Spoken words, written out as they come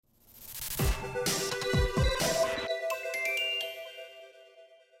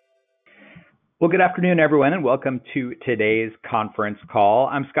Well, good afternoon, everyone, and welcome to today's conference call.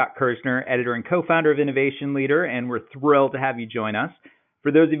 I'm Scott Kirsner, editor and co-founder of Innovation Leader, and we're thrilled to have you join us.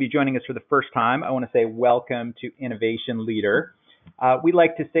 For those of you joining us for the first time, I want to say welcome to Innovation Leader. We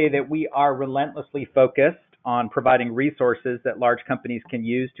like to say that we are relentlessly focused on providing resources that large companies can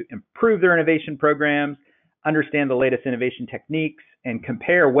use to improve their innovation programs, understand the latest innovation techniques, and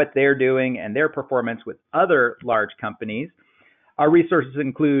compare what they're doing and their performance with other large companies. Our resources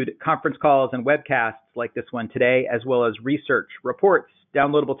include conference calls and webcasts like this one today, as well as research, reports,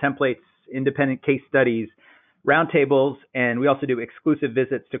 downloadable templates, independent case studies, roundtables, and we also do exclusive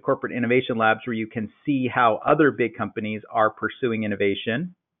visits to corporate innovation labs where you can see how other big companies are pursuing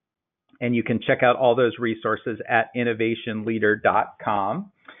innovation. And you can check out all those resources at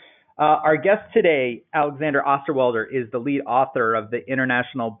innovationleader.com. Our guest today, Alexander Osterwalder, is the lead author of the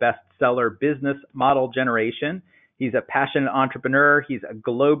international bestseller Business Model Generation. He's a passionate entrepreneur, he's a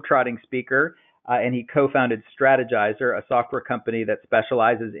globe-trotting speaker, and he co-founded Strategyzer, a software company that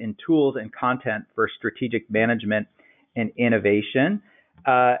specializes in tools and content for strategic management and innovation.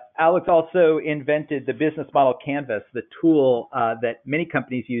 Alex also invented the Business Model Canvas, the tool that many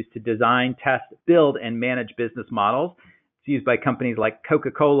companies use to design, test, build, and manage business models. It's used by companies like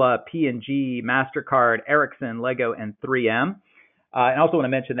Coca-Cola, P&G, MasterCard, Ericsson, Lego, and 3M. I also want to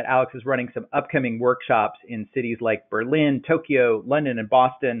mention that Alex is running some upcoming workshops in cities like Berlin, Tokyo, London, and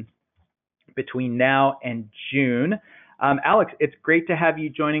Boston between now and June. Alex, it's great to have you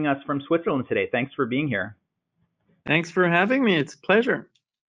joining us from Switzerland today. Thanks for being here. Thanks for having me. It's a pleasure.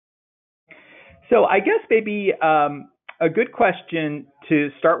 So I guess maybe a good question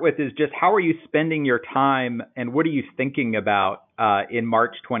to start with is just how are you spending your time and what are you thinking about in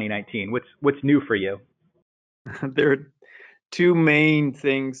March 2019? What's new for you? There are two main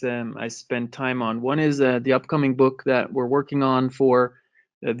things I spend time on. One is the upcoming book that we're working on for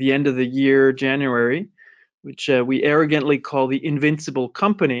the end of the year, January, which we arrogantly call The Invincible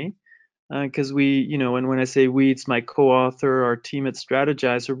Company, because and when I say we, it's my co-author, our team at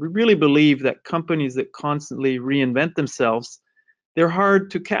Strategyzer, we really believe that companies that constantly reinvent themselves, they're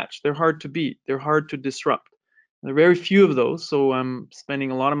hard to catch, they're hard to beat, they're hard to disrupt. There are very few of those, so I'm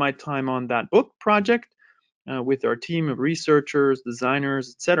spending a lot of my time on that book project, with our team of researchers, designers,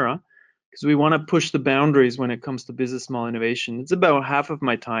 etc., because we want to push the boundaries when it comes to business model innovation. It's about half of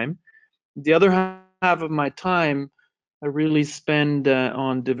my time. The other half of my time I really spend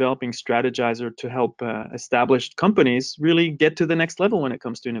on developing Strategyzer to help established companies really get to the next level when it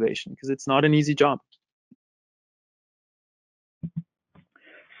comes to innovation, because it's not an easy job.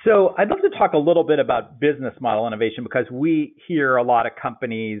 So I'd love to talk a little bit about business model innovation, because we hear a lot of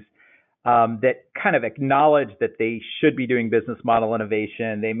companies that kind of acknowledge that they should be doing business model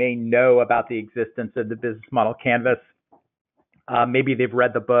innovation. They may know about the existence of the Business Model Canvas. Maybe they've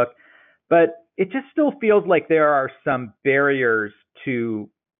read the book, but it just still feels like there are some barriers to,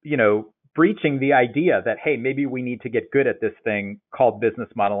 breaching the idea that, hey, maybe we need to get good at this thing called business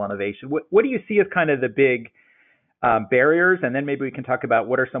model innovation. What do you see as kind of the big barriers? And then maybe we can talk about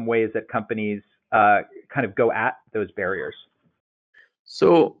what are some ways that companies kind of go at those barriers.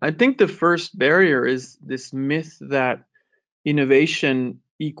 So I think the first barrier is this myth that innovation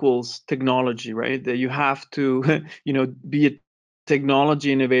equals technology, right? That you have to, be a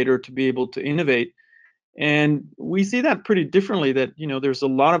technology innovator to be able to innovate. And we see that pretty differently, that, there's a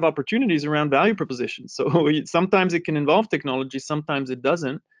lot of opportunities around value propositions. So sometimes it can involve technology, sometimes it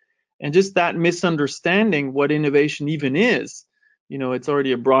doesn't. And just that misunderstanding what innovation even is, it's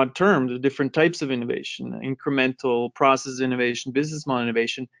already a broad term. There are different types of innovation: incremental, process innovation, business model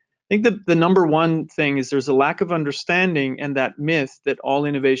innovation. I think that the number one thing is there's a lack of understanding and that myth that all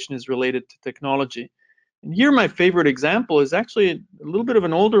innovation is related to technology. And here my favorite example is actually a little bit of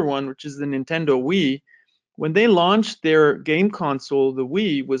an older one, which is the Nintendo Wii. When they launched their game console, the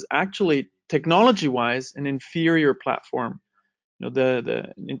Wii was actually technology-wise an inferior platform.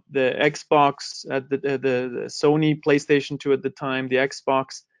 The Xbox, the Sony PlayStation 2 at the time, the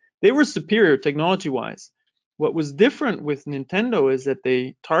Xbox, they were superior technology-wise. What was different with Nintendo is that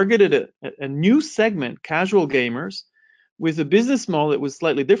they targeted a new segment, casual gamers, with a business model that was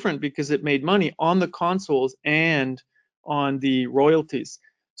slightly different because it made money on the consoles and on the royalties.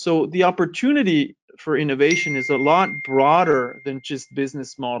 So the opportunity for innovation is a lot broader than just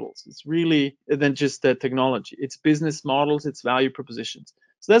business models. It's really than just technology. It's business models, it's value propositions.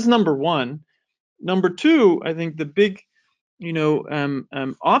 So that's number one. Number two, I think the big,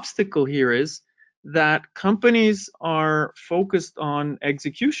 obstacle here is that companies are focused on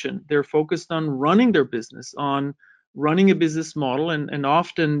execution. They're focused on running their business, on running a business model, and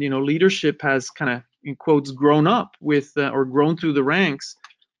often, leadership has kind of, in quotes, grown up with or grown through the ranks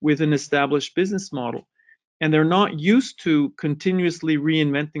with an established business model. And they're not used to continuously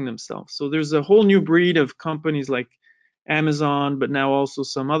reinventing themselves. So there's a whole new breed of companies like Amazon, but now also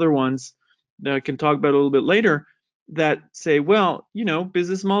some other ones that I can talk about a little bit later, that say, well,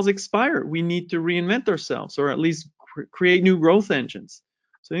 business models expire. We need to reinvent ourselves, or at least create new growth engines.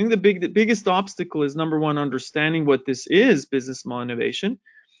 So I think the biggest obstacle is, number one, understanding what this is, business model innovation.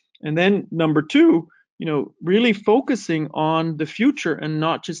 And then number two, really focusing on the future and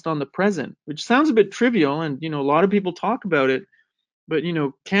not just on the present, which sounds a bit trivial, and a lot of people talk about it, but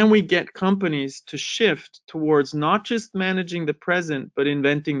can we get companies to shift towards not just managing the present but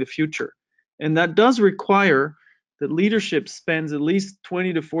inventing the future? And that does require that leadership spends at least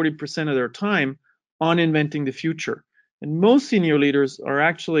 20 to 40% of their time on inventing the future. And most senior leaders are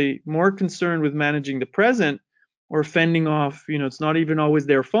actually more concerned with managing the present, or fending off, it's not even always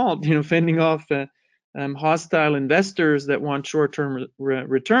their fault, fending off hostile investors that want short-term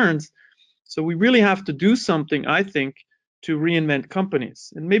returns. So we really have to do something, I think, to reinvent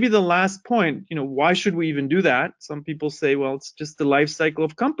companies. And maybe the last point, why should we even do that? Some people say, well, it's just the life cycle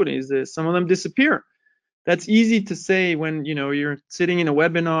of companies. Some of them disappear. That's easy to say when you're sitting in a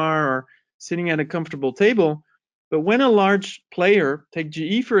webinar or sitting at a comfortable table. But when a large player, take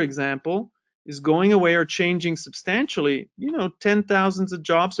GE for example, is going away or changing substantially, 10,000s of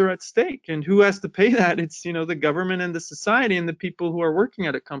jobs are at stake. And who has to pay that? It's the government and the society and the people who are working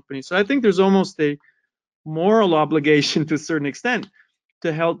at a company. So I think there's almost a moral obligation to a certain extent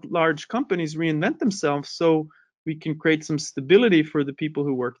to help large companies reinvent themselves, so we can create some stability for the people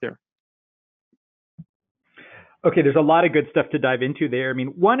who work there. Okay, there's a lot of good stuff to dive into there. I mean,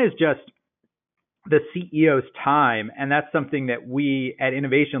 one is just the CEO's time, and that's something that we at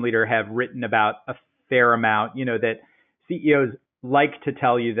Innovation Leader have written about a fair amount. That CEOs like to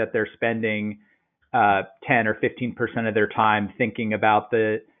tell you that they're spending 10 or 15% of their time thinking about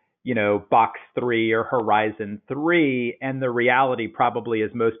the box 3 or horizon 3, and the reality probably,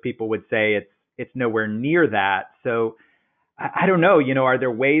 as most people would say, it's nowhere near that. So I don't know, are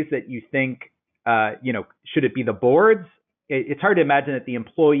there ways that you think should it be the boards? It's hard to imagine that the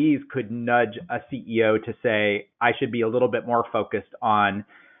employees could nudge a CEO to say, I should be a little bit more focused on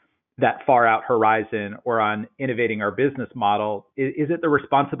that far out horizon or on innovating our business model. Is it the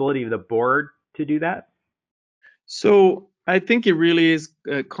responsibility of the board to do that? So I think it really is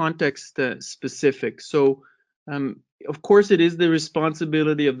context specific. So of course it is the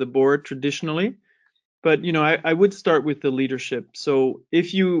responsibility of the board traditionally, but I would start with the leadership. So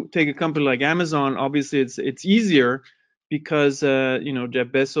if you take a company like Amazon, obviously it's easier because Jeff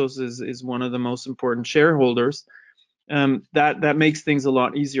Bezos is one of the most important shareholders. That makes things a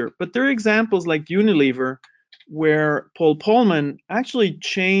lot easier. But there are examples like Unilever, where Paul Polman actually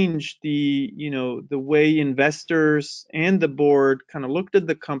changed the way investors and the board kind of looked at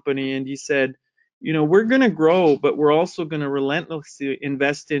the company, and he said, we're going to grow, but we're also going to relentlessly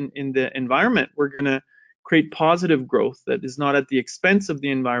invest in the environment. We're going to create positive growth that is not at the expense of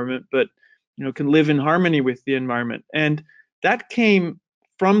the environment, but can live in harmony with the environment. And that came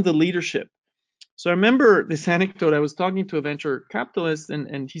from the leadership. So I remember this anecdote. I was talking to a venture capitalist,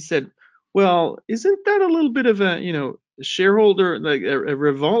 and he said, well, isn't that a little bit of a shareholder, like a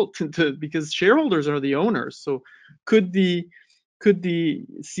revolt because shareholders are the owners? So could the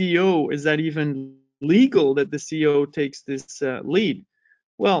CEO, is that even legal that the CEO takes this lead?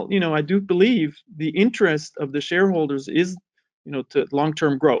 Well, I do believe the interest of the shareholders is to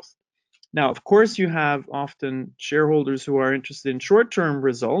long-term growth. Now, of course, you have often shareholders who are interested in short-term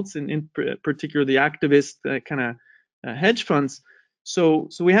results, and in particular the activist kind of hedge funds. So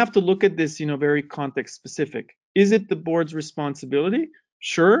we have to look at this, very context specific. Is it the board's responsibility?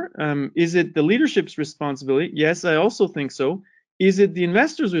 Sure. Is it the leadership's responsibility? Yes, I also think so. Is it the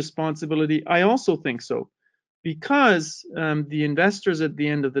investor's responsibility? I also think so, because the investors at the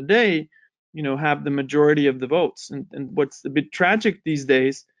end of the day, have the majority of the votes. And what's a bit tragic these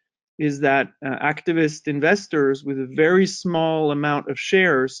days is that activist investors with a very small amount of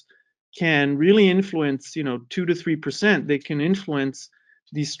shares can really influence, 2 to 3%. They can influence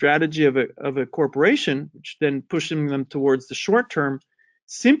the strategy of a corporation, which then pushing them towards the short term,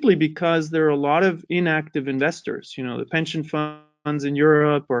 simply because there are a lot of inactive investors. The pension funds in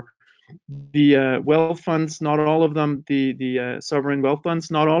Europe, or the wealth funds, not all of them, the sovereign wealth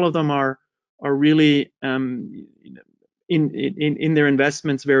funds, not all of them are really in their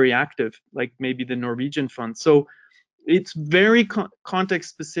investments very active, like maybe the Norwegian fund. So it's very context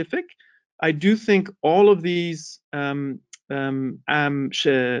specific. I do think all of these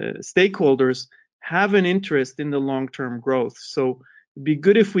stakeholders have an interest in the long-term growth. So it'd be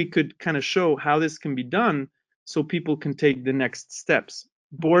good if we could kind of show how this can be done so people can take the next steps.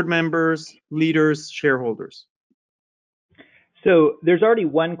 board members, leaders, shareholders. So there's already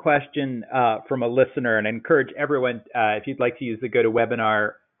one question from a listener, and I encourage everyone, if you'd like to use the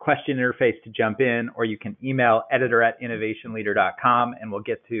GoToWebinar question interface to jump in, or you can email editor@innovationleader.com, and we'll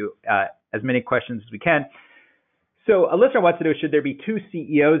get to as many questions as we can. So a listener wants to know, should there be two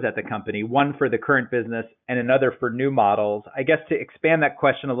CEOs at the company, one for the current business and another for new models? I guess to expand that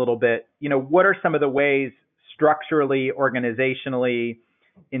question a little bit, what are some of the ways structurally, organizationally,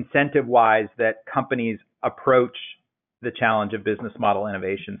 incentive-wise that companies approach the challenge of business model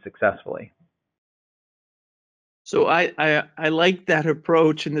innovation successfully? So I like that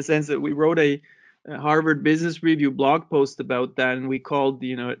approach in the sense that we wrote a Harvard Business Review blog post about that, and we called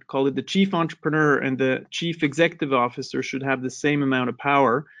it the chief entrepreneur and the chief executive officer should have the same amount of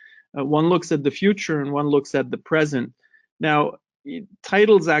power. One looks at the future and one looks at the present. Now,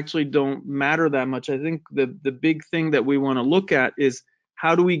 titles actually don't matter that much. I think the big thing that we want to look at is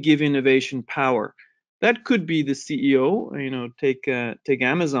how do we give innovation power? That could be the CEO. Take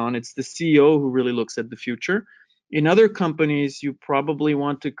Amazon. It's the CEO who really looks at the future. In other companies, you probably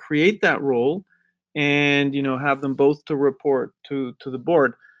want to create that role and have them both to report to the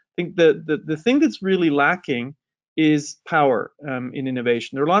board. I think the thing that's really lacking is power in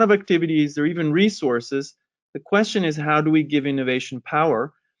innovation. There are a lot of activities, there are even resources. The question is, how do we give innovation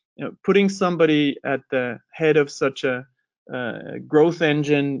power? Putting somebody at the head of such a growth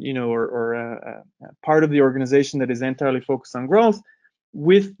engine, or a part of the organization that is entirely focused on growth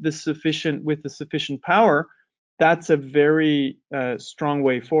with the sufficient power, that's a very strong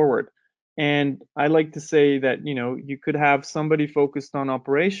way forward. And I like to say that you could have somebody focused on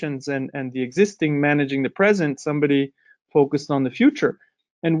operations and the existing managing the present, somebody focused on the future.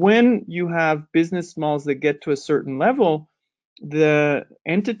 And when you have business models that get to a certain level, the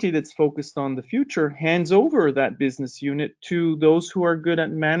entity that's focused on the future hands over that business unit to those who are good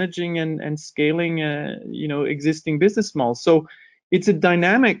at managing and scaling existing business models. So it's a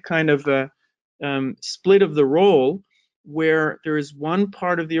dynamic kind of split of the role, where there is one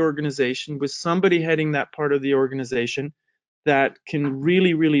part of the organization with somebody heading that part of the organization that can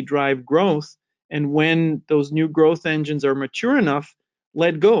really, really drive growth. And when those new growth engines are mature enough,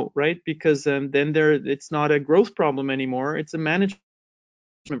 let go, right? Because then it's not a growth problem anymore, it's a management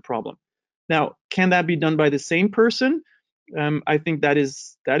problem. Now, can that be done by the same person? I think that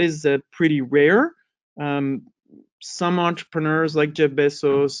is pretty rare. Some entrepreneurs like Jeff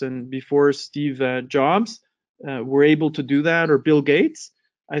Bezos and before Steve Jobs were able to do that, or Bill Gates.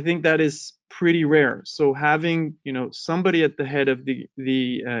 I think that is pretty rare. So having somebody at the head of the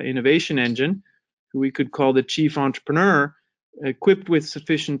innovation engine, who we could call the chief entrepreneur, equipped with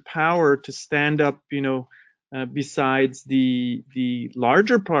sufficient power to stand up, besides the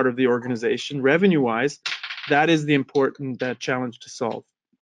larger part of the organization, revenue-wise, that is the important challenge to solve.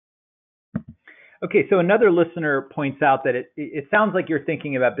 Okay, so another listener points out that it sounds like you're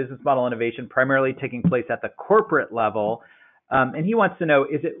thinking about business model innovation primarily taking place at the corporate level. And he wants to know,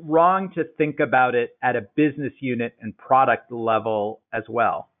 is it wrong to think about it at a business unit and product level as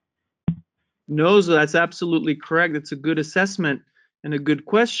well? No, so that's absolutely correct. It's a good assessment and a good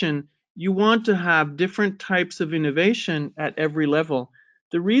question. You want to have different types of innovation at every level.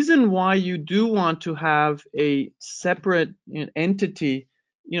 The reason why you do want to have a separate entity,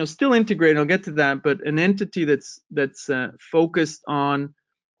 still integrated, I'll get to that, but an entity that's focused on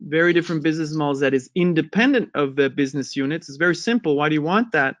very different business models that is independent of the business units, is very simple. Why do you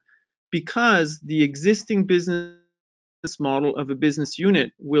want that? Because the existing business model of a business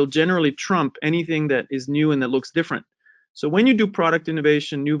unit will generally trump anything that is new and that looks different. So when you do product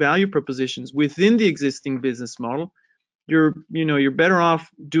innovation, new value propositions within the existing business model, you're better off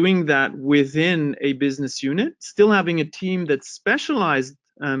doing that within a business unit, still having a team that's specialized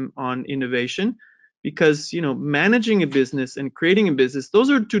on innovation, because managing a business and creating a business,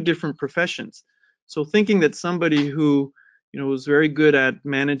 those are two different professions. So thinking that somebody who was very good at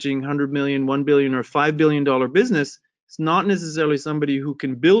managing 100 million, 1 billion, or $5 billion business is not necessarily somebody who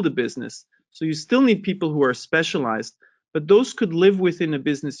can build a business. So you still need people who are specialized, but those could live within a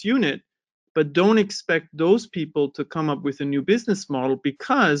business unit. But don't expect those people to come up with a new business model,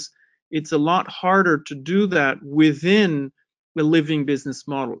 because it's a lot harder to do that within a living business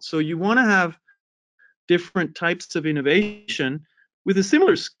model. So you want to have different types of innovation with the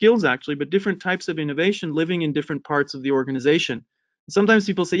similar skills actually, but different types of innovation living in different parts of the organization. Sometimes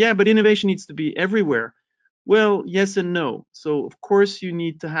people say, yeah, but innovation needs to be everywhere. Well, yes and no. So of course you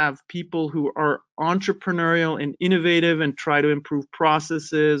need to have people who are entrepreneurial and innovative and try to improve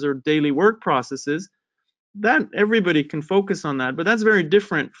processes or daily work processes. That everybody can focus on that, but that's very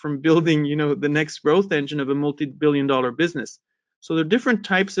different from building, the next growth engine of a multi-billion-dollar business. So there are different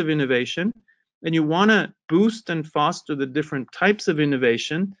types of innovation, and you want to boost and foster the different types of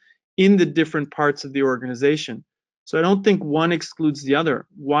innovation in the different parts of the organization. So I don't think one excludes the other.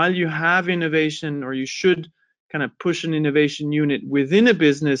 While you have innovation, or you should kind of push an innovation unit within a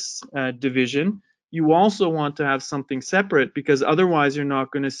business division, you also want to have something separate, because otherwise you're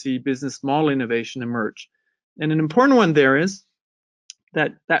not going to see business model innovation emerge. And an important one there is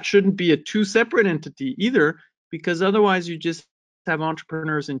that that shouldn't be a two separate entity either, because otherwise you just have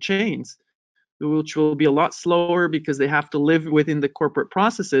entrepreneurs in chains, which will be a lot slower because they have to live within the corporate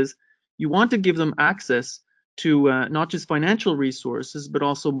processes. You want to give them access to not just financial resources, but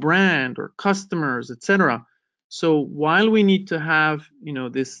also brand or customers, etc. So while we need to have,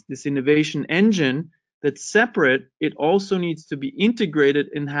 this innovation engine that's separate, it also needs to be integrated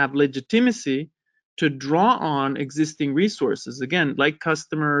and have legitimacy to draw on existing resources, again, like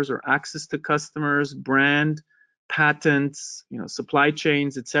customers or access to customers, brand, patents, supply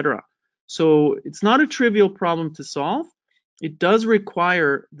chains, etc. So it's not a trivial problem to solve. It does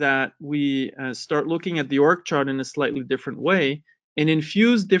require that we start looking at the org chart in a slightly different way and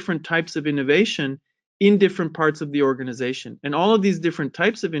infuse different types of innovation in different parts of the organization. And all of these different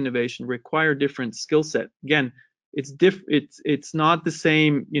types of innovation require different skill set. Again, it's not the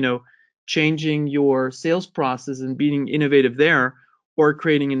same, changing your sales process and being innovative there, or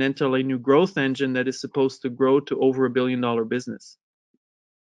creating an entirely new growth engine that is supposed to grow to over $1 billion business.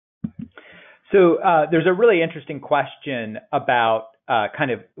 So there's a really interesting question about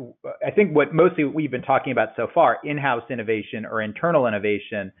I think what mostly we've been talking about so far, in-house innovation or internal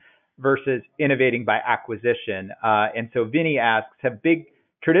innovation versus innovating by acquisition. And so Vinny asks, have big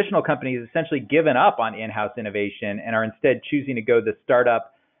traditional companies essentially given up on in-house innovation and are instead choosing to go the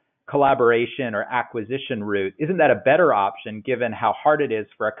startup, collaboration, or acquisition route? Isn't that a better option given how hard it is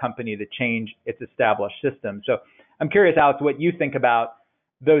for a company to change its established system? So I'm curious, Alex, what you think about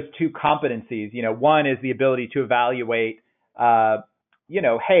those two competencies. One is the ability to evaluate,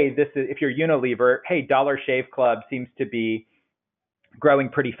 hey, this is, if you're Unilever, hey, Dollar Shave Club seems to be growing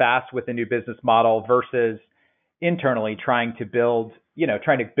pretty fast with a new business model, versus internally trying to build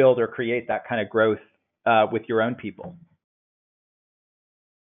or create that kind of growth with your own people.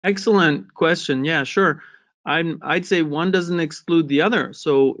 Excellent question. Yeah, sure. I'd say one doesn't exclude the other.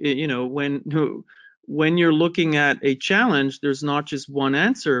 So, when you're looking at a challenge, there's not just one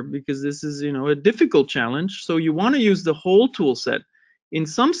answer, because this is, a difficult challenge. So you want to use the whole tool set. In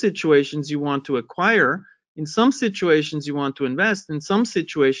some situations, you want to acquire. In some situations, you want to invest. In some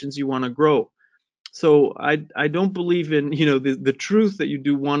situations, you want to grow. So I don't believe in, the truth that you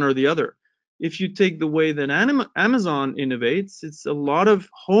do one or the other. If you take the way that Amazon innovates, it's a lot of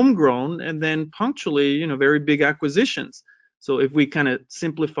homegrown and then punctually, very big acquisitions. So if we kind of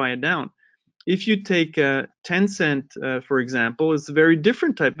simplify it down, if you take Tencent, for example, it's a very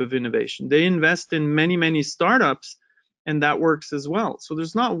different type of innovation. They invest in many, many startups, and that works as well. So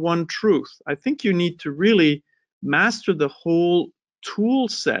there's not one truth. I think you need to really master the whole tool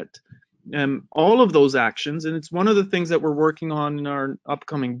set, all of those actions. And it's one of the things that we're working on in our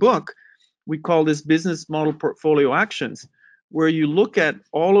upcoming book. We call this business model portfolio actions, where you look at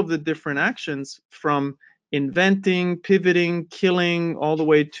all of the different actions from inventing, pivoting, killing, all the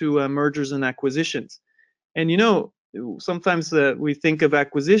way to mergers and acquisitions. And sometimes we think of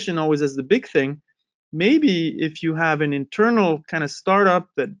acquisition always as the big thing. Maybe if you have an internal kind of startup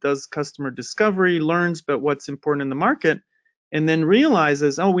that does customer discovery, learns about what's important in the market, and then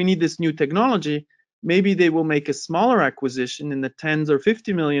realizes, oh, we need this new technology, maybe they will make a smaller acquisition in the tens or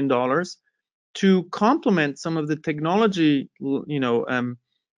 $50 million to complement some of the technology,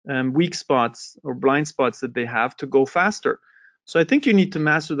 weak spots or blind spots that they have to go faster. So I think you need to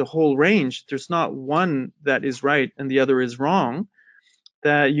master the whole range. There's not one that is right and the other is wrong,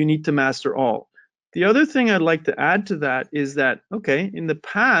 that you need to master all. The other thing I'd like to add to that is that, okay, in the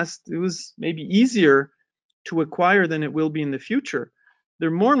past, it was maybe easier to acquire than it will be in the future. There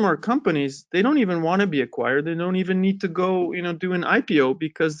are more and more companies, they don't even want to be acquired. They don't even need to go, do an IPO,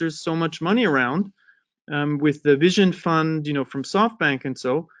 because there's so much money around with the Vision Fund, from SoftBank. And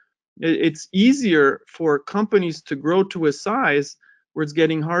so it's easier for companies to grow to a size where it's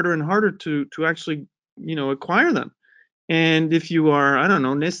getting harder and harder to actually, acquire them. And if you are, I don't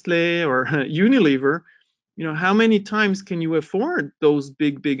know, Nestle or Unilever, how many times can you afford those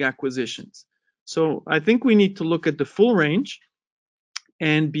big acquisitions? So I think we need to look at the full range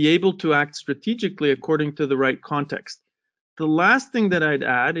and be able to act strategically according to the right context. The last thing that I'd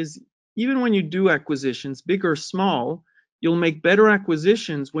add is, even when you do acquisitions, big or small, you'll make better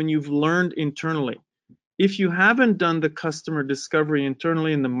acquisitions when you've learned internally. If you haven't done the customer discovery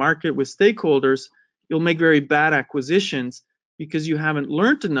internally in the market with stakeholders, you'll make very bad acquisitions because you haven't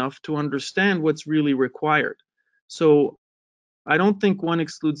learned enough to understand what's really required. So I don't think one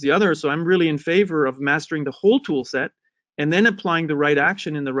excludes the other. So I'm really in favor of mastering the whole tool set and then applying the right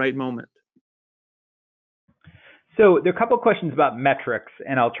action in the right moment. So there are a couple of questions about metrics,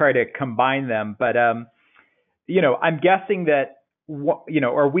 and I'll try to combine them. But I'm guessing that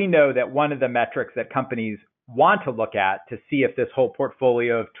or we know that one of the metrics that companies want to look at to see if this whole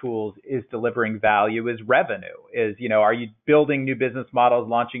portfolio of tools is delivering value is revenue. Are you building new business models,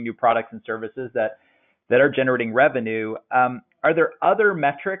 launching new products and services that are generating revenue? Are there other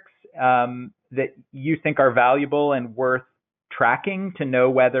metrics that you think are valuable and worth tracking to know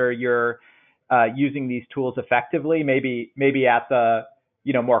whether you're using these tools effectively? Maybe at the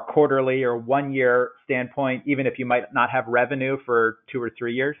more quarterly or 1 year standpoint, even if you might not have revenue for 2 or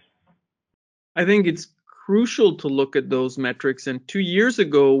 3 years? I think it's crucial to look at those metrics. And 2 years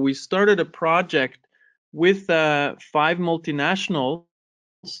ago, we started a project with 5 multinationals,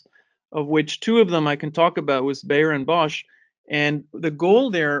 of which 2 of them I can talk about was Bayer and Bosch. And the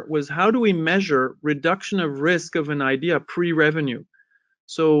goal there was, how do we measure reduction of risk of an idea pre-revenue?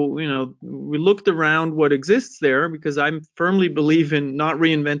 So, we looked around what exists there, because I firmly believe in not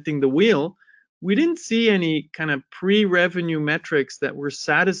reinventing the wheel. We didn't see any kind of pre-revenue metrics that were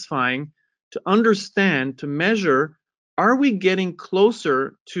satisfying to understand, to measure, are we getting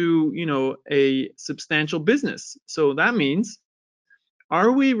closer to, a substantial business? So that means,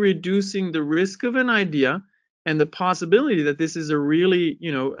 are we reducing the risk of an idea and the possibility that this is a really,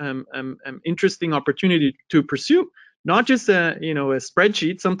 interesting opportunity to pursue? Not just a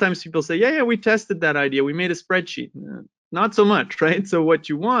spreadsheet. Sometimes people say, yeah, we tested that idea, we made a spreadsheet. Not so much, right? So what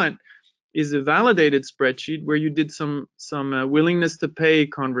you want is a validated spreadsheet where you did some willingness to pay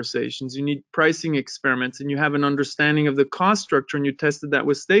conversations. You need pricing experiments, and you have an understanding of the cost structure, and you tested that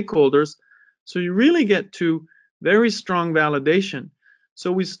with stakeholders. So you really get to very strong validation.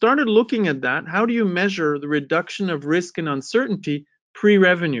 So we started looking at that. How do you measure the reduction of risk and uncertainty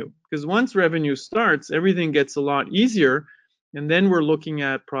pre-revenue? Because once revenue starts, everything gets a lot easier. And then we're looking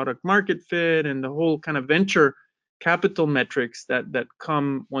at product market fit and the whole kind of venture capital metrics that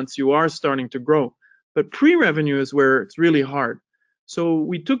come once you are starting to grow. But pre-revenue is where it's really hard. So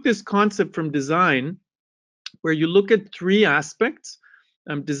we took this concept from design, where you look at 3 aspects: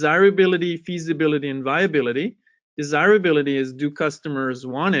 desirability, feasibility, and viability. Desirability is, do customers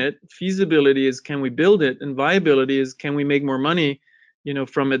want it? Feasibility is, can we build it? And viability is, can we make more money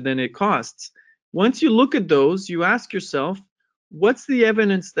from it than it costs? Once you look at those, you ask yourself, what's the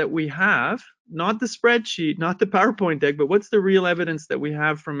evidence that we have? Not the spreadsheet, not the PowerPoint deck, but what's the real evidence that we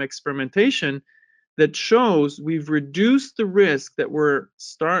have from experimentation that shows we've reduced the risk that we're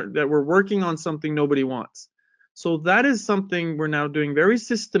working on something nobody wants? So that is something we're now doing very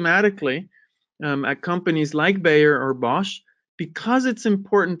systematically at companies like Bayer or Bosch, because it's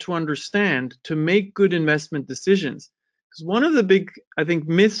important to understand to make good investment decisions. Because one of the big, I think,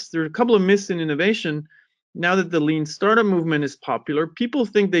 myths, there are a couple of myths in innovation. Now that the lean startup movement is popular, people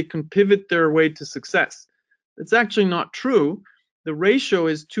think they can pivot their way to success. It's actually not true. The ratio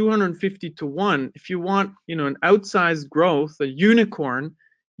is 250 to 1. If you want, an outsized growth, a unicorn,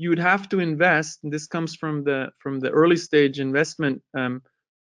 you would have to invest, and this comes from the early stage investment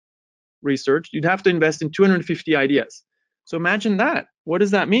research, you'd have to invest in 250 ideas. So imagine that. What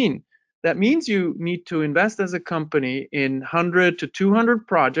does that mean? That means you need to invest as a company in 100 to 200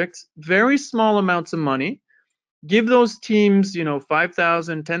 projects, very small amounts of money, give those teams,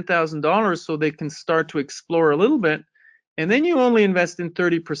 $5,000, $10,000 so they can start to explore a little bit, and then you only invest in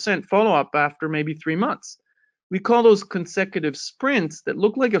 30% follow-up after maybe 3 months. We call those consecutive sprints that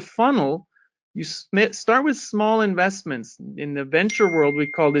look like a funnel. You start with small investments. In the venture world, we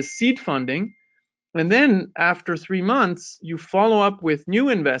call this seed funding. And then after 3 months, you follow up with new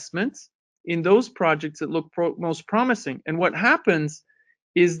investments in those projects that look most promising. And what happens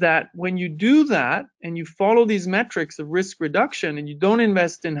is that when you do that and you follow these metrics of risk reduction, and you don't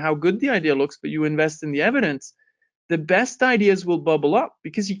invest in how good the idea looks, but you invest in the evidence, the best ideas will bubble up,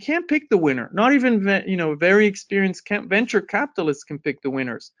 because you can't pick the winner. Not even very experienced venture capitalists can pick the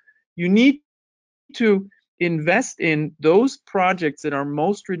winners. You need to invest in those projects that are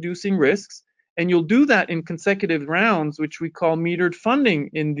most reducing risks, and you'll do that in consecutive rounds, which we call metered funding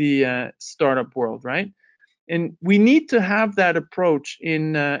in the startup world, right? And we need to have that approach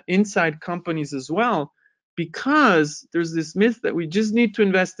in inside companies as well, because there's this myth that we just need to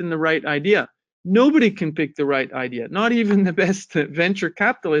invest in the right idea. Nobody can pick the right idea, not even the best venture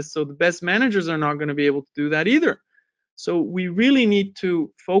capitalists. So the best managers are not going to be able to do that either. So we really need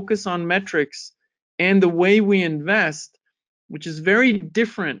to focus on metrics and the way we invest, which is very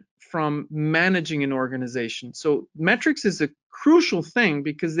different from managing an organization. So metrics is a crucial thing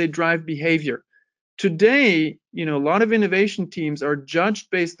because they drive behavior. Today, a lot of innovation teams are judged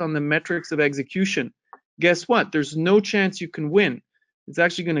based on the metrics of execution. Guess what? There's no chance you can win. It's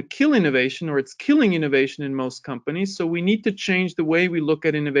actually going to kill innovation, or it's killing innovation in most companies. So we need to change the way we look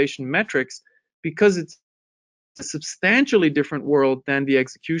at innovation metrics, because it's a substantially different world than the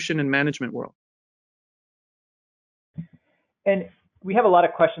execution and management world. And we have a lot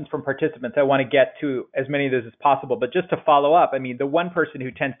of questions from participants. I want to get to as many of those as possible, but just to follow up, I mean, the one person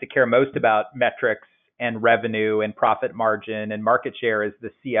who tends to care most about metrics and revenue and profit margin and market share is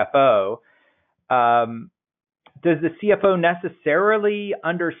the CFO. Does the CFO necessarily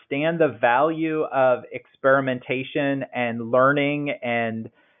understand the value of experimentation and learning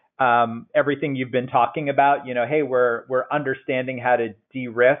and everything you've been talking about? Hey, we're understanding how to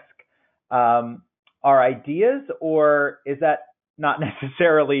de-risk our ideas, or is that not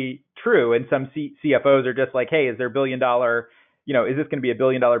necessarily true? And some CFOs are just like, hey, is there $1 billion, is this going to be $1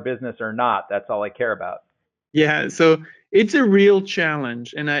 billion business or not? That's all I care about. Yeah, so it's a real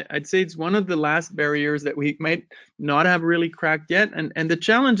challenge, and I'd say it's one of the last barriers that we might not have really cracked yet. And the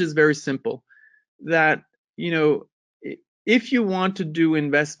challenge is very simple, that if you want to do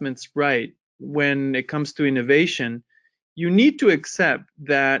investments right when it comes to innovation, you need to accept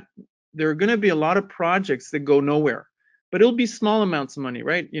that there are going to be a lot of projects that go nowhere, but it'll be small amounts of money,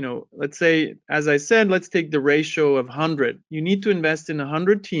 right? Let's say, as I said, let's take the ratio of 100. You need to invest in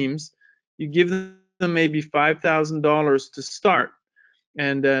 100 teams. You give them maybe $5,000 to start,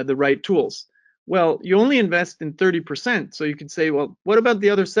 and the right tools. Well, you only invest in 30%. So you could say, well, what about the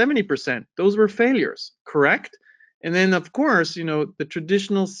other 70%? Those were failures, correct? And then, of course, the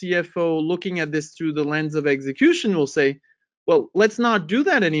traditional CFO looking at this through the lens of execution will say, well, let's not do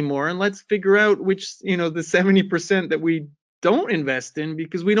that anymore, and let's figure out which, the 70% that we don't invest in,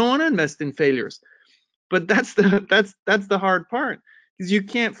 because we don't want to invest in failures. But that's the hard part, because you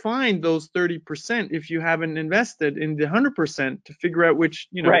can't find those 30% if you haven't invested in the 100% to figure out which,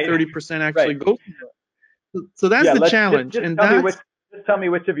 right. 30% actually goes. So that's the challenge. Just tell me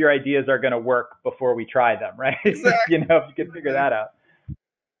which of your ideas are going to work before we try them, right? Exactly. If you can figure that out.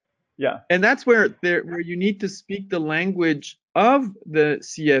 Yeah. And that's where you need to speak the language of the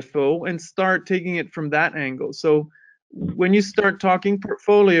CFO and start taking it from that angle. So when you start talking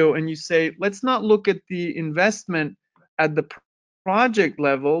portfolio and you say, let's not look at the investment at the project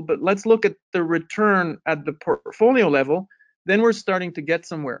level, but let's look at the return at the portfolio level, then we're starting to get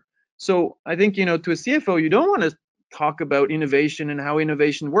somewhere. So I think, to a CFO, you don't want to talk about innovation and how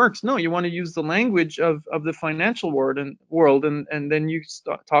innovation works. No, you want to use the language of the financial world, and then you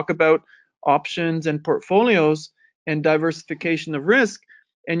talk about options and portfolios and diversification of risk,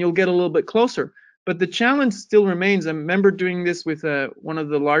 and you'll get a little bit closer. But the challenge still remains. I remember doing this with one of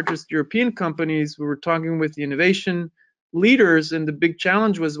the largest European companies. We were talking with the innovation leaders, and the big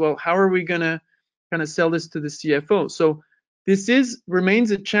challenge was, well, how are we going to kind of sell this to the CFO? So this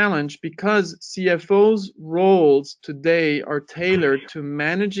remains a challenge, because CFOs' roles today are tailored to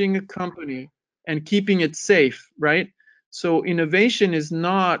managing a company and keeping it safe, right? So innovation is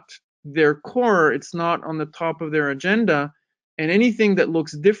not their core, it's not on the top of their agenda, and anything that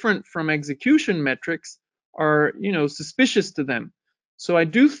looks different from execution metrics are, suspicious to them. So I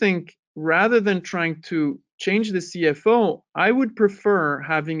do think, rather than trying to change the CFO, I would prefer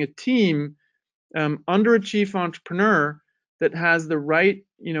having a team under a chief entrepreneur that has the right,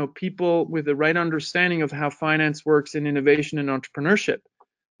 people with the right understanding of how finance works in innovation and entrepreneurship,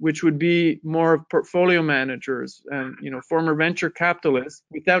 which would be more of portfolio managers and, former venture capitalists,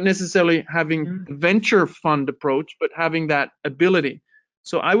 without necessarily having the venture fund approach, but having that ability.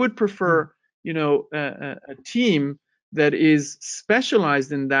 So I would prefer, a team that is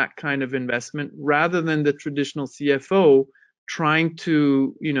specialized in that kind of investment, rather than the traditional CFO trying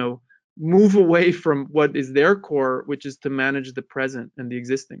to, move away from what is their core, which is to manage the present and the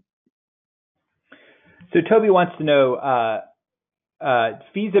existing. So Toby wants to know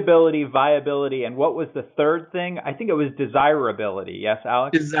feasibility, viability, and what was the third thing? I think it was desirability. Yes,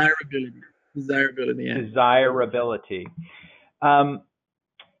 Alex? Desirability, yeah. Desirability. So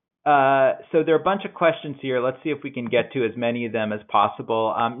there are a bunch of questions here. Let's see if we can get to as many of them as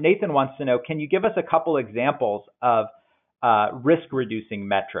possible. Nathan wants to know, can you give us a couple examples of risk-reducing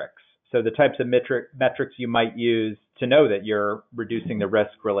metrics? So the types of metrics you might use to know that you're reducing the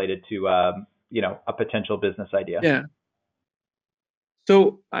risk related to, a potential business idea. Yeah.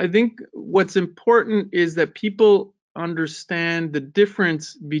 So I think what's important is that people understand the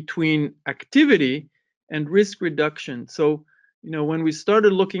difference between activity and risk reduction. So, when we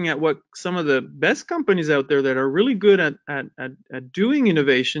started looking at what some of the best companies out there that are really good at doing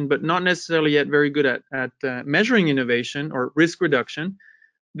innovation, but not necessarily yet very good at measuring innovation or risk reduction,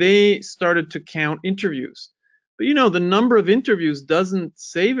 they started to count interviews. But the number of interviews doesn't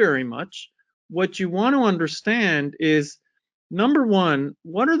say very much. What you want to understand is, number one,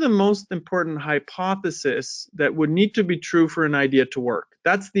 what are the most important hypotheses that would need to be true for an idea to work?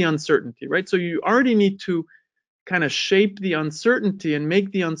 That's the uncertainty, right? So you already need to kind of shape the uncertainty and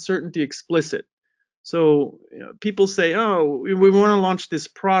make the uncertainty explicit. So people say, oh, we want to launch this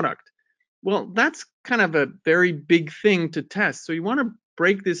product. Well, that's kind of a very big thing to test. So you want to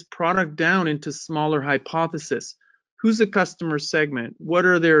break this product down into smaller hypotheses. Who's the customer segment? What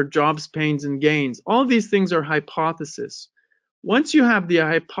are their jobs, pains, and gains? All of these things are hypotheses. Once you have the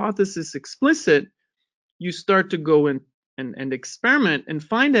hypothesis explicit, you start to go in and experiment and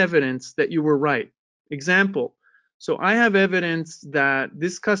find evidence that you were right. Example, so I have evidence that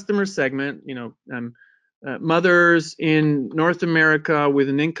this customer segment, mothers in North America with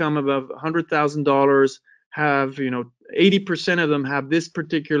an income above $100,000 have, 80% of them have this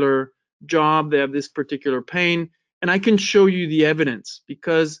particular job, they have this particular pain, and I can show you the evidence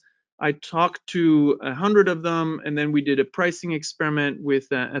because I talked to 100 of them, and then we did a pricing experiment with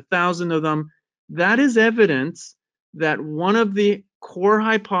 1,000 of them. That is evidence that one of the core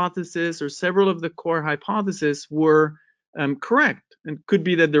hypotheses or several of the core hypotheses were correct, and could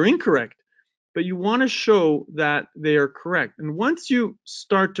be that they're incorrect, but you want to show that they are correct. And once you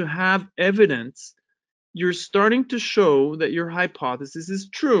start to have evidence, you're starting to show that your hypothesis is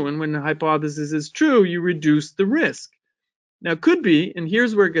true. And when the hypothesis is true, you reduce the risk. Now, it could be, and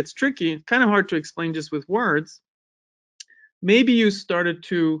here's where it gets tricky, kind of hard to explain just with words. Maybe you started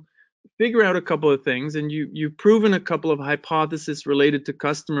to figure out a couple of things, and you've proven a couple of hypotheses related to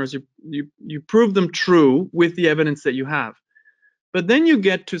customers. You prove them true with the evidence that you have. But then you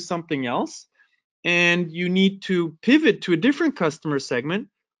get to something else, and you need to pivot to a different customer segment.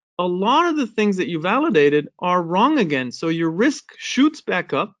 A lot of the things that you validated are wrong again. So your risk shoots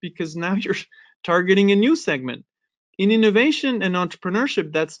back up because now you're targeting a new segment. In innovation and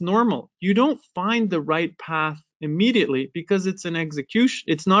entrepreneurship, that's normal. You don't find the right path immediately because it's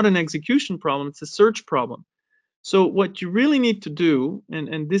not an execution problem, it's a search problem. So what you really need to do,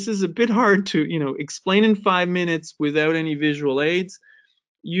 and this is a bit hard to explain in 5 minutes without any visual aids,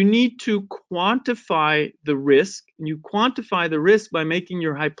 you need to quantify the risk, and you quantify the risk by making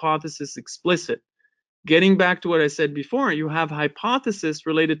your hypothesis explicit. Getting back to what I said before, you have hypothesis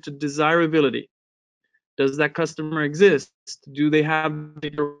related to desirability. Does that customer exist? Do they have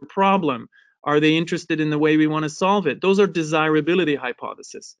a problem? Are they interested in the way we want to solve it? Those are desirability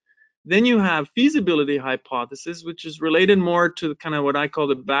hypotheses. Then you have feasibility hypothesis, which is related more to kind of what I call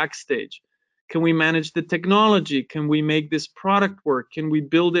the backstage. Can we manage the technology? Can we make this product work? Can we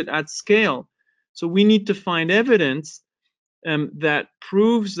build it at scale? So we need to find evidence that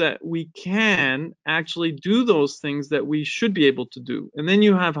proves that we can actually do those things that we should be able to do. And then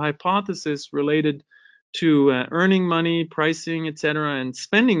you have hypothesis related to earning money, pricing, etc., and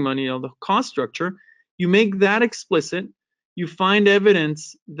spending money on the cost structure. You make that explicit. You find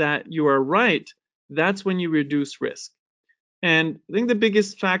evidence that you are right. That's when you reduce risk. And I think the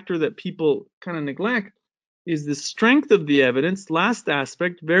biggest factor that people kind of neglect is the strength of the evidence. Last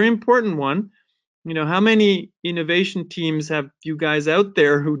aspect, very important one. How many innovation teams have you guys out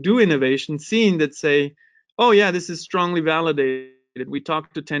there who do innovation seen that say, oh yeah, this is strongly validated. We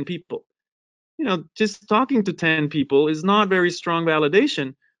talked to 10 people. Just talking to 10 people is not very strong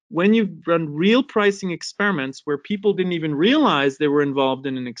validation. When you've run real pricing experiments where people didn't even realize they were involved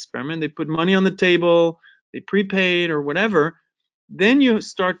in an experiment, they put money on the table, they prepaid or whatever, then you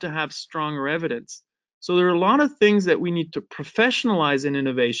start to have stronger evidence. So there are a lot of things that we need to professionalize in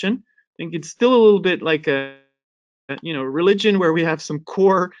innovation. I think it's still a little bit like a religion where we have some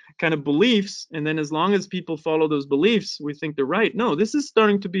core kind of beliefs, and then as long as people follow those beliefs, we think they're right. No, this is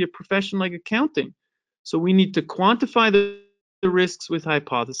starting to be a profession like accounting. So we need to quantify the risks with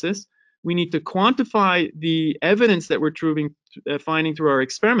hypothesis. We need to quantify the evidence that we're finding through our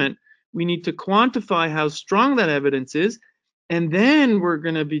experiment. We need to quantify how strong that evidence is, and then we're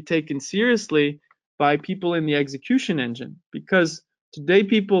going to be taken seriously by people in the execution engine, because today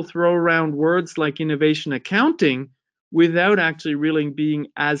people throw around words like innovation accounting without actually really being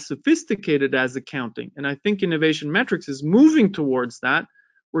as sophisticated as accounting. And I think innovation metrics is moving towards that.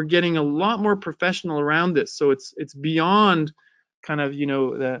 We're getting a lot more professional around this. So it's beyond kind of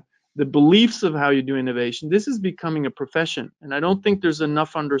the beliefs of how you do innovation. This is becoming a profession. And I don't think there's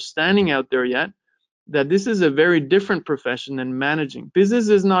enough understanding out there yet that this is a very different profession than managing. Business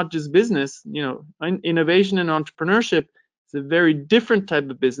is not just business. Innovation and entrepreneurship, It's a very different type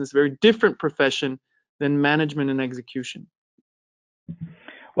of business, very different profession than management and execution.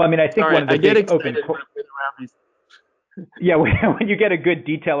 Well, I mean, I think Sorry, one of the I get big excited when I'm around these. yeah, when you get a good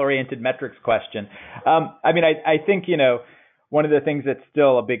detail-oriented metrics question. I mean, I think, one of the things that's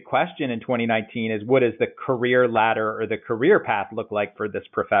still a big question in 2019 is, what does the career ladder or the career path look like for this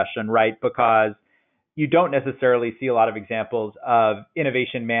profession, right? Because you don't necessarily see a lot of examples of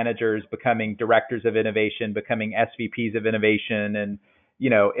innovation managers becoming directors of innovation, becoming SVPs of innovation, and,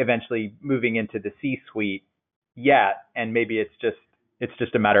 eventually moving into the C-suite yet. And maybe it's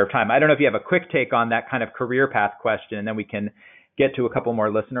just a matter of time. I don't know if you have a quick take on that kind of career path question, and then we can get to a couple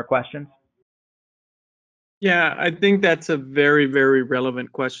more listener questions. Yeah, I think that's a very, very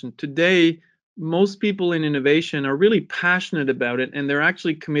relevant question. Today, most people in innovation are really passionate about it, and they're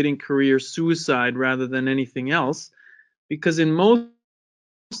actually committing career suicide rather than anything else. Because in most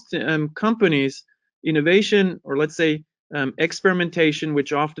companies, innovation, or let's say experimentation,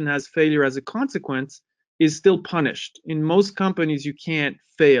 which often has failure as a consequence, is still punished. In most companies, you can't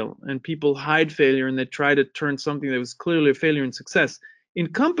fail, and people hide failure and they try to turn something that was clearly a failure in success.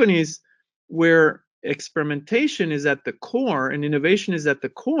 In companies where experimentation is at the core and innovation is at the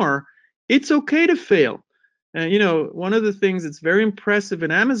core, it's okay to fail. One of the things that's very impressive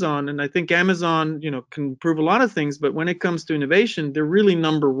in Amazon, and I think Amazon, can prove a lot of things, but when it comes to innovation, they're really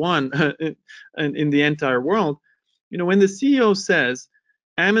number one in the entire world. When the CEO says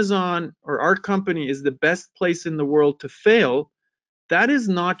Amazon or our company is the best place in the world to fail, that is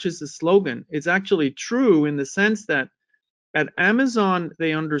not just a slogan. It's actually true in the sense that at Amazon,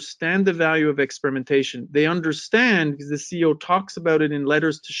 they understand the value of experimentation. They understand, because the CEO talks about it in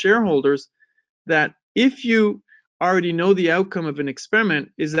letters to shareholders, that if you already know the outcome of an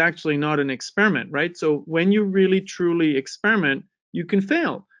experiment is actually not an experiment, right? So when you really truly experiment, you can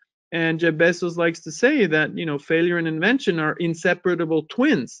fail. And Jeff Bezos likes to say that, failure and invention are inseparable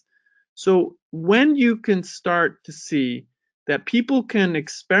twins. So when you can start to see that people can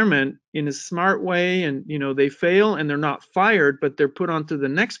experiment in a smart way and, they fail and they're not fired, but they're put onto the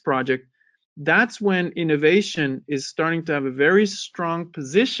next project, that's when innovation is starting to have a very strong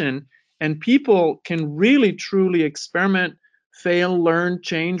position, and people can really truly experiment, fail, learn,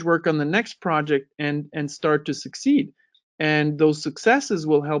 change, work on the next project, and start to succeed. And those successes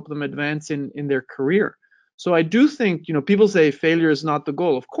will help them advance in their career. So I do think, people say failure is not the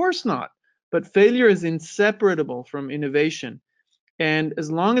goal. Of course not. But failure is inseparable from innovation. And as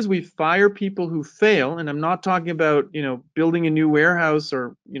long as we fire people who fail, and I'm not talking about, building a new warehouse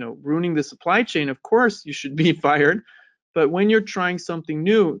or, ruining the supply chain, of course you should be fired. But when you're trying something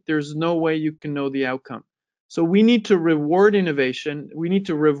new, there's no way you can know the outcome. So we need to reward innovation. We need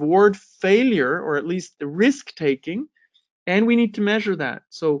to reward failure, or at least the risk taking, and we need to measure that.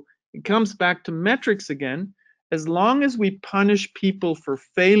 So it comes back to metrics again. As long as we punish people for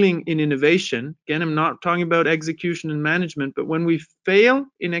failing in innovation, again, I'm not talking about execution and management, but when we fail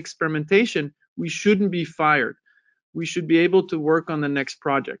in experimentation, we shouldn't be fired. We should be able to work on the next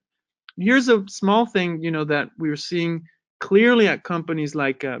project. Here's a small thing, that we're seeing clearly at companies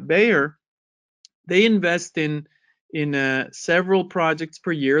like Bayer. They invest in several projects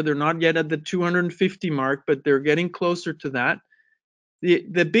per year. They're not yet at the 250 mark, but they're getting closer to that.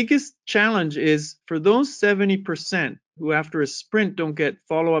 The biggest challenge is for those 70% who after a sprint don't get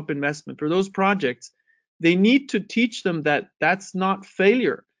follow-up investment for those projects, they need to teach them that that's not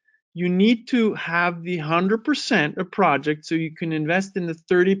failure. You need to have the 100% of projects so you can invest in the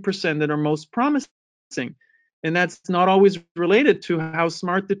 30% that are most promising. And that's not always related to how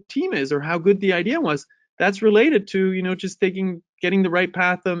smart the team is or how good the idea was. That's related to, just getting the right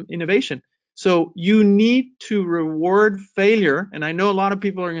path of innovation. So you need to reward failure. And I know a lot of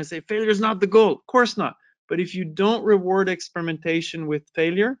people are going to say failure is not the goal. Of course not. But if you don't reward experimentation with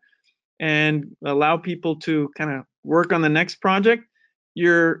failure and allow people to kind of work on the next project,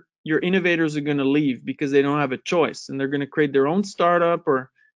 your innovators are going to leave because they don't have a choice, and they're going to create their own startup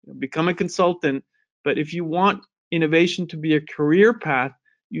or become a consultant. But if you want innovation to be a career path,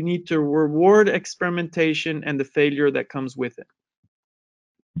 you need to reward experimentation and the failure that comes with it.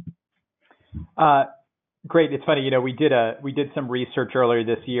 Great. It's funny, we did some research earlier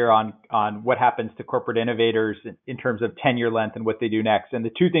this year on what happens to corporate innovators in terms of tenure length and what they do next. And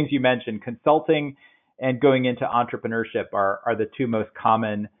the two things you mentioned, consulting and going into entrepreneurship, are the two most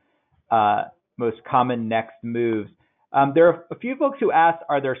common next moves. There are a few folks who asked,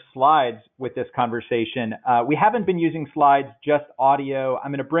 are there slides with this conversation? We haven't been using slides, just audio.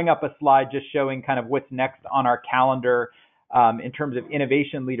 I'm going to bring up a slide just showing kind of what's next on our calendar in terms of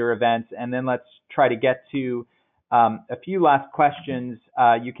innovation leader events, and then let's try to get to A few last questions.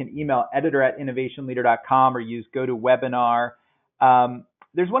 You can email editor@innovationleader.com or use GoToWebinar.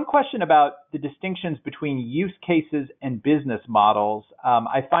 There's one question about the distinctions between use cases and business models.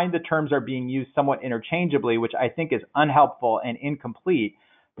 I find the terms are being used somewhat interchangeably, which I think is unhelpful and incomplete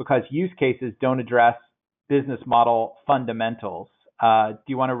because use cases don't address business model fundamentals. Do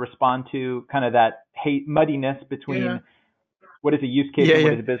you want to respond to kind of that muddiness between what is a use case and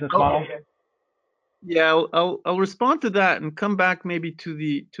what is a business model? Yeah, I'll respond to that and come back maybe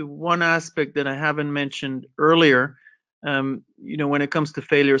to one aspect that I haven't mentioned earlier. When it comes to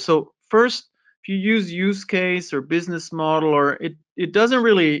failure. So first, if you use case or business model, or it doesn't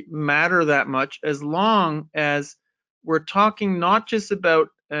really matter that much as long as we're talking not just about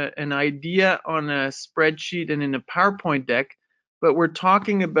an idea on a spreadsheet and in a PowerPoint deck, but we're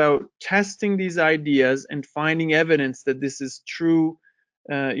talking about testing these ideas and finding evidence that this is true.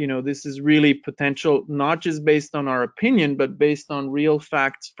 This is really potential, not just based on our opinion, but based on real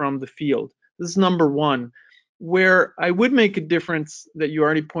facts from the field. This is number one. Where I would make a difference that you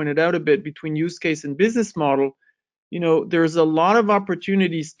already pointed out a bit between use case and business model, there's a lot of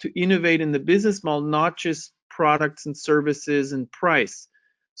opportunities to innovate in the business model, not just products and services and price.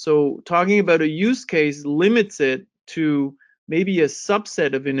 So talking about a use case limits it to maybe a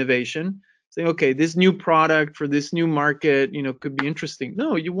subset of innovation, saying, okay, this new product for this new market, could be interesting.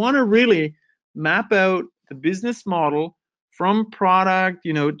 No, you want to really map out the business model from product,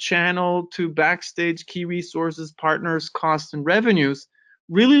 channel to backstage, key resources, partners, costs, and revenues.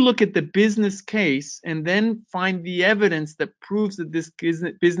 Really look at the business case and then find the evidence that proves that this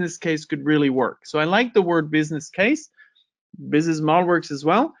business case could really work. So I like the word business case. Business model works as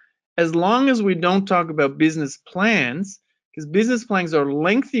well, as long as we don't talk about business plans, because business plans are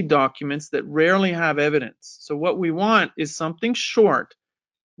lengthy documents that rarely have evidence. So what we want is something short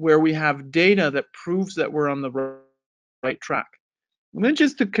where we have data that proves that we're on the right track. And then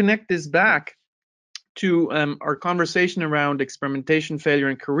just to connect this back to our conversation around experimentation, failure,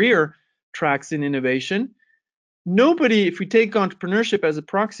 and career tracks in innovation, nobody, if we take entrepreneurship as a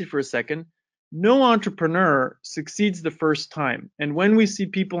proxy for a second, no entrepreneur succeeds the first time. And when we see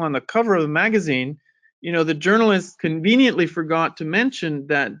people on the cover of the magazine, the journalists conveniently forgot to mention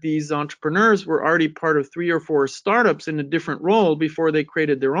that these entrepreneurs were already part of 3 or 4 startups in a different role before they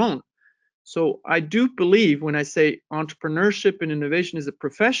created their own. So I do believe when I say entrepreneurship and innovation is a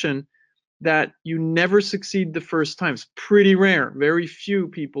profession, that you never succeed the first time. It's pretty rare. Very few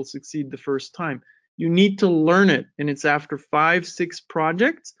people succeed the first time. You need to learn it, and it's after 5, 6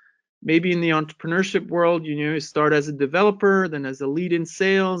 projects. Maybe in the entrepreneurship world, you start as a developer, then as a lead in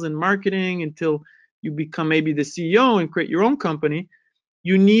sales and marketing until you become maybe the CEO and create your own company.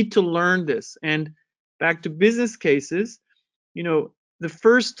 You need to learn this. And back to business cases, the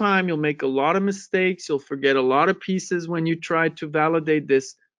first time you'll make a lot of mistakes, you'll forget a lot of pieces when you try to validate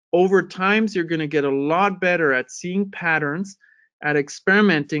this. Over time, you're going to get a lot better at seeing patterns, at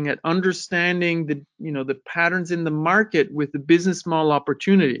experimenting, at understanding the patterns in the market with the business model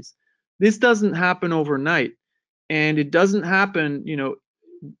opportunities. This doesn't happen overnight, and it doesn't happen,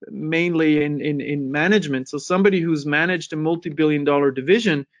 mainly in management. So somebody who's managed a multi-billion-dollar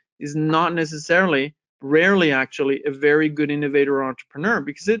division is not necessarily, rarely actually, a very good innovator or entrepreneur,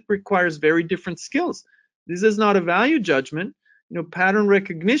 because it requires very different skills. This is not a value judgment. Pattern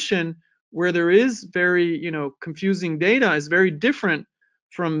recognition, where there is very, confusing data, is very different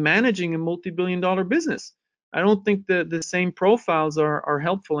from managing a multi-billion-dollar business. I don't think that the same profiles are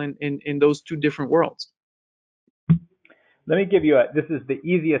helpful in those two different worlds. Let me give you this is the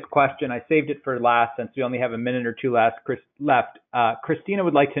easiest question. I saved it for last since we only have a minute or two left. Christina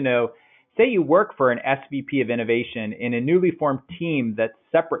would like to know, say you work for an SVP of innovation in a newly formed team that's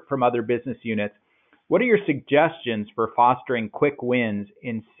separate from other business units. What are your suggestions for fostering quick wins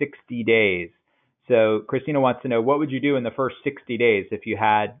in 60 days? So Christina wants to know, what would you do in the first 60 days if you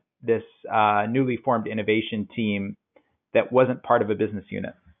had this newly formed innovation team that wasn't part of a business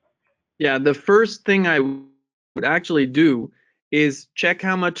unit? Yeah, the first thing I would actually do is check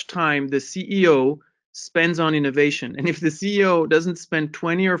how much time the CEO spends on innovation. And if the CEO doesn't spend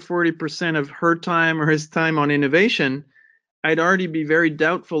 20 or 40% of her time or his time on innovation, I'd already be very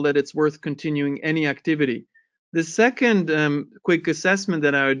doubtful that it's worth continuing any activity. The second quick assessment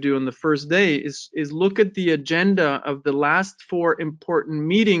that I would do on the first day is look at the agenda of the last 4 important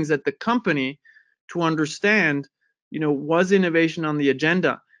meetings at the company to understand, was innovation on the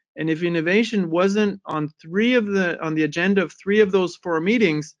agenda? And if innovation wasn't on the agenda of 3 of those 4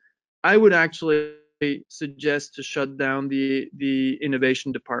 meetings, I would actually suggest to shut down the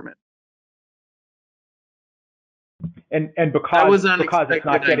innovation department. And because it's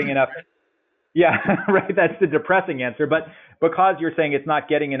not getting enough. Yeah, right. That's the depressing answer. But because you're saying it's not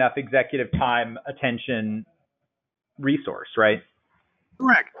getting enough executive time, attention, resource, right?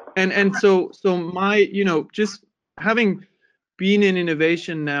 Correct. And so my, just having been in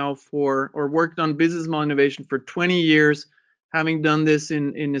innovation now for, or worked on business model innovation for 20 years, having done this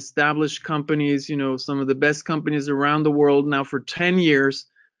in established companies, some of the best companies around the world now for 10 years,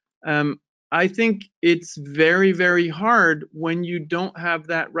 um, I think it's very, very hard when you don't have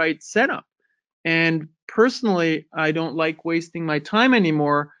that right setup. And personally, I don't like wasting my time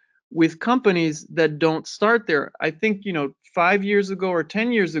anymore with companies that don't start there. I think, 5 years ago or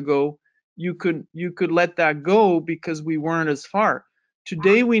 10 years ago, you could let that go because we weren't as far.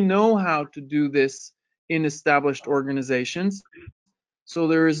 Today we know how to do this in established organizations. So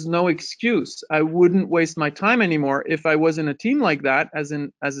there is no excuse. I wouldn't waste my time anymore. If I was in a team like that as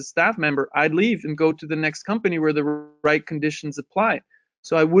a staff member, I'd leave and go to the next company where the right conditions apply.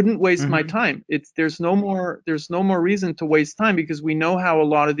 So I wouldn't waste my Hmm. time. There's no more reason to waste time because we know how a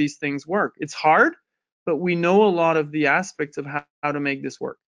lot of these things work. It's hard, but we know a lot of the aspects of how to make this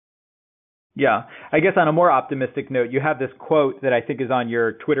work. Yeah. I guess on a more optimistic note, you have this quote that I think is on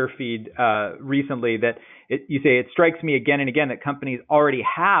your Twitter feed recently that you say, it strikes me again and again that companies already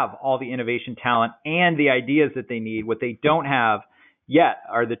have all the innovation talent and the ideas that they need. What they don't have yet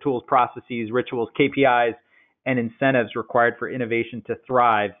are the tools, processes, rituals, KPIs, and incentives required for innovation to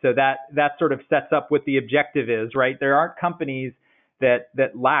thrive. So that sort of sets up what the objective is, right? There aren't companies that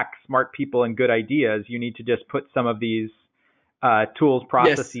lack smart people and good ideas. You need to just put some of these tools, Yes,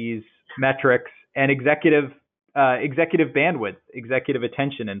 processes, metrics, and executive bandwidth, executive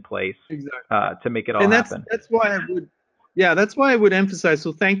attention in place exactly. to make it all And that's happen. that's why I would, yeah, that's why I would emphasize.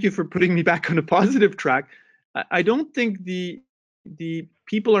 So thank you for putting me back on a positive track. I don't think the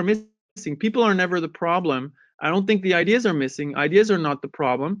people are missing. People are never the problem. I don't think the ideas are missing. Ideas are not the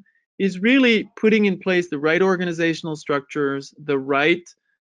problem. Is really putting in place the right organizational structures, the right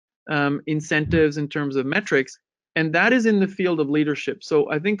incentives in terms of metrics, and that is in the field of leadership.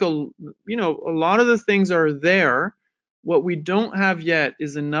 So I think a lot of the things are there. What we don't have yet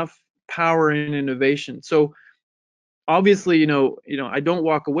is enough power in innovation. So obviously, I don't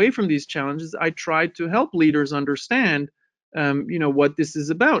walk away from these challenges. I try to help leaders understand, what this is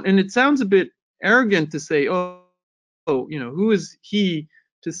about. And it sounds a bit arrogant to say, who is he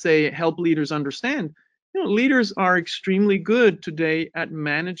to say help leaders understand? Leaders are extremely good today at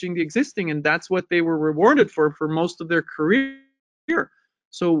managing the existing, and that's what they were rewarded for most of their career.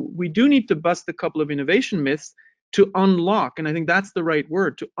 So we do need to bust a couple of innovation myths to unlock, and I think that's the right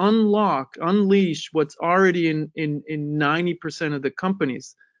word, to unlock, unleash what's already in 90% of the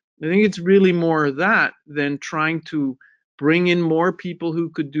companies. I think it's really more of that than trying to bring in more people who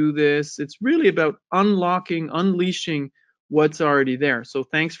could do this. It's really about unlocking, unleashing what's already there. So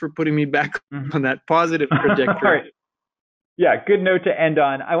thanks for putting me back Mhm. on that positive All trajectory. right. Yeah, good note to end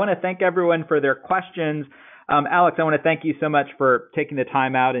on. I want to thank everyone for their questions. Alex, I want to thank you so much for taking the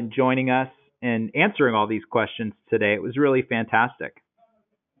time out and joining us and answering all these questions today. It was really fantastic.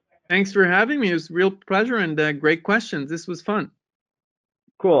 Thanks for having me. It was a real pleasure and great questions. This was fun.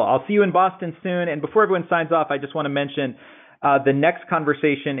 Cool. I'll see you in Boston soon. And before everyone signs off, I just want to mention the next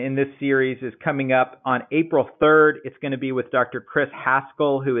conversation in this series is coming up on April 3rd. It's going to be with Dr. Chris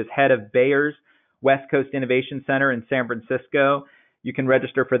Haskell, who is head of Bayer's West Coast Innovation Center in San Francisco. You can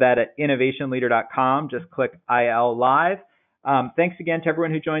register for that at innovationleader.com. Just click IL Live. Thanks again to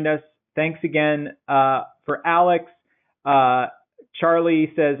everyone who joined us. Thanks again for Alex.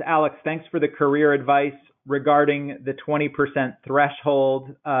 Charlie says, Alex, thanks for the career advice regarding the 20%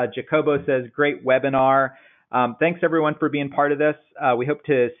 threshold. Jacobo says, great webinar. Thanks everyone for being part of this. We hope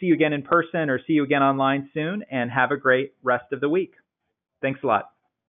to see you again in person or see you again online soon, and have a great rest of the week. Thanks a lot.